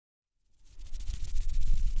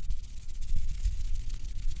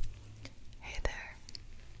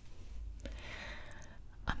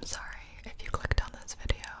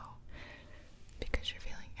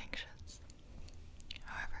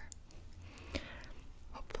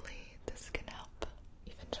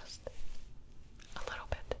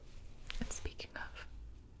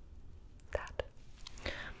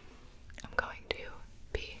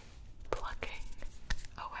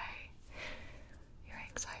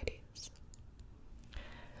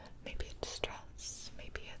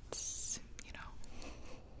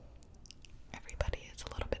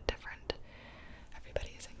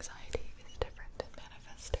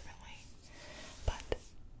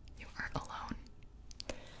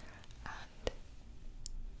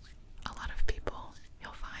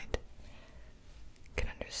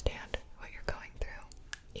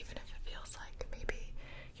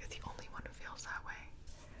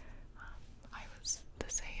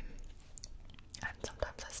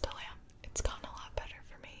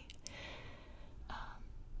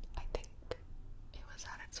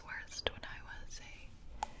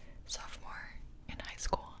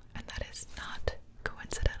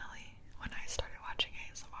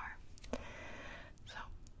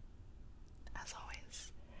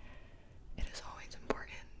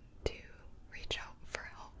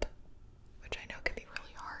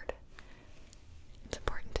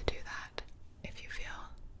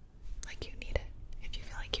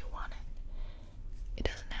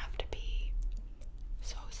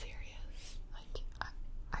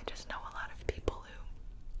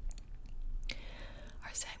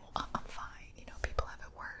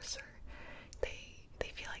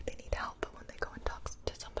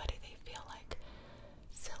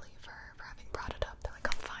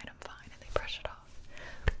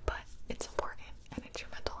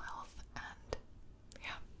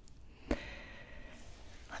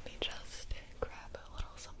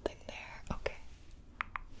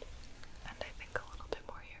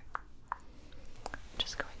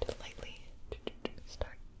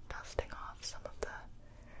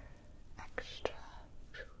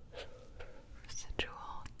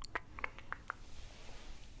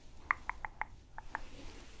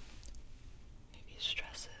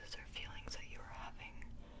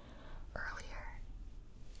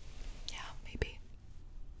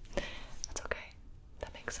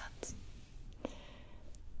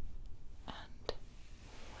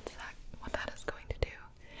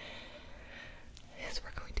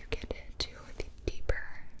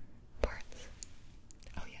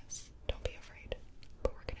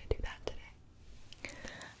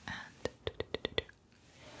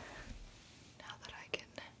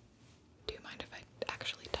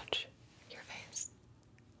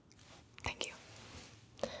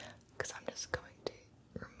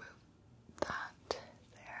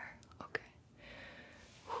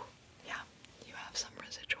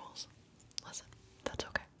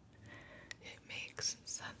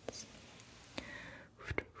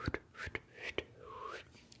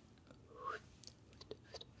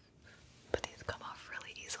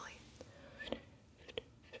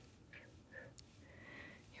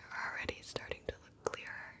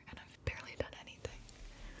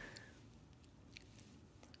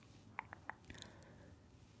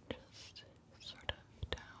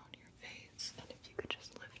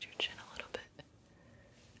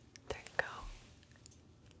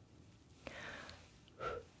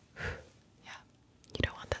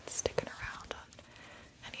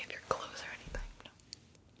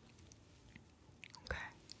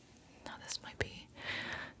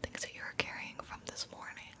this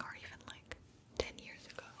morning or even like 10 years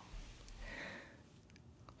ago.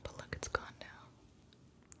 But look, it's gone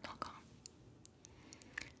now. All gone.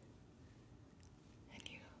 And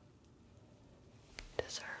you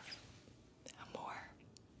deserve a more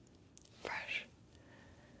fresh,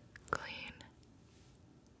 clean,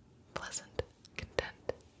 pleasant,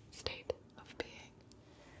 content state of being.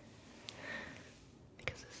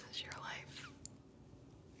 Because this is your life.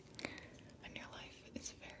 And your life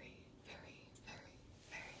is very, very, very,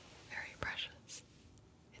 very, very precious.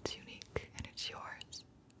 It's unique and it's yours.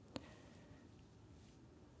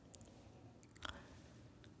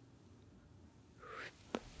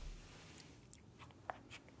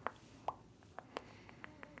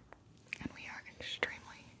 And we are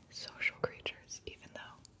extremely social creatures, even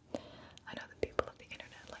though I know the people of the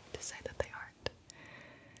internet like to say that they aren't.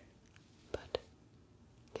 But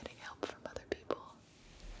getting help from other people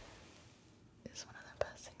is one of the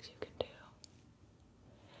best things you can do.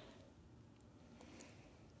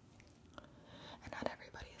 And not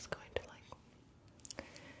everybody is going to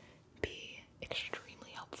be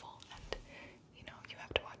extremely helpful, and you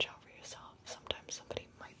have to watch out for yourself. Sometimes somebody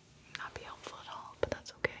might not be helpful at all, but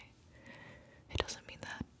that's okay. It doesn't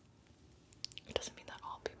mean that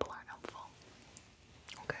all people aren't helpful.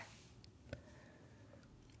 Okay?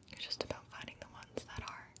 It's just about finding the ones that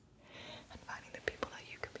are, and finding the people that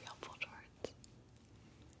you can be helpful towards.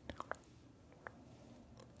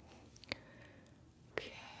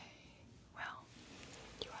 Okay, well,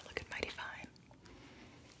 you are looking mighty fine.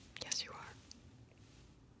 Yes, you are.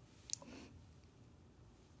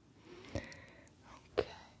 Okay.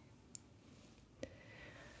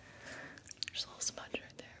 There's a little smudge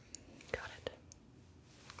right there. Got it.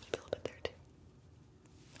 Maybe a little bit there too.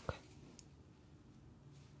 Okay.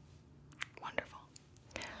 Wonderful.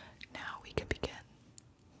 Now we can begin.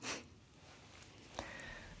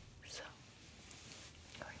 So,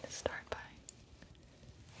 I'm going to start by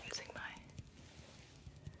using my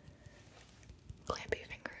clampy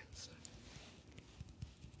fingers.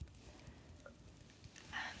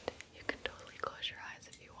 And you can totally close your eyes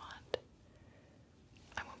if you want.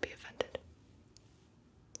 I won't be offended.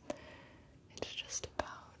 It's just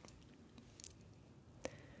about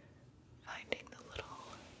finding the little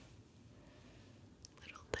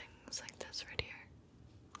things like this right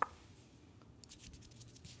here.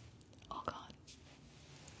 All gone.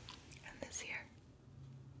 And this here.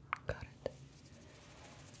 Got it.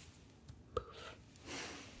 Poof.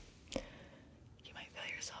 You might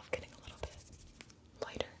feel yourself getting a little bit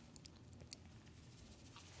lighter.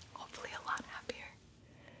 Hopefully a lot happier.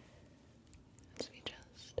 As we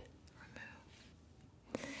just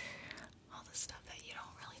remove all the stuff that you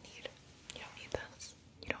don't really need. You don't need this.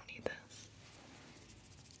 You don't need this.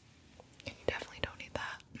 And you definitely don't need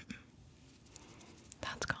that.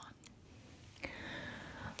 That's gone.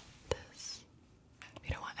 This,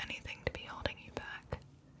 you don't want anything to be holding you back.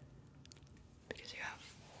 Because you have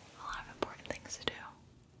a lot of important things to do.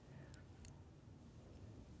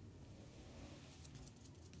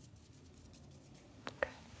 Okay.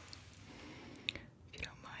 If you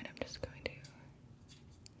don't mind, I'm just going to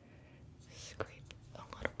scrape a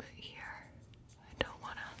little bit here. I don't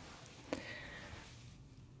want to.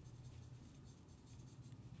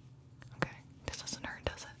 Okay, this doesn't hurt,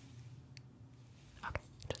 does it? Okay,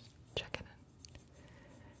 just checking in.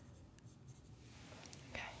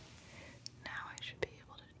 Okay, now I should be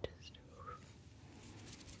able to just.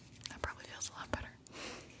 That probably feels a lot better.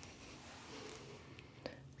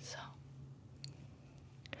 So,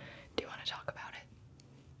 do you want to talk about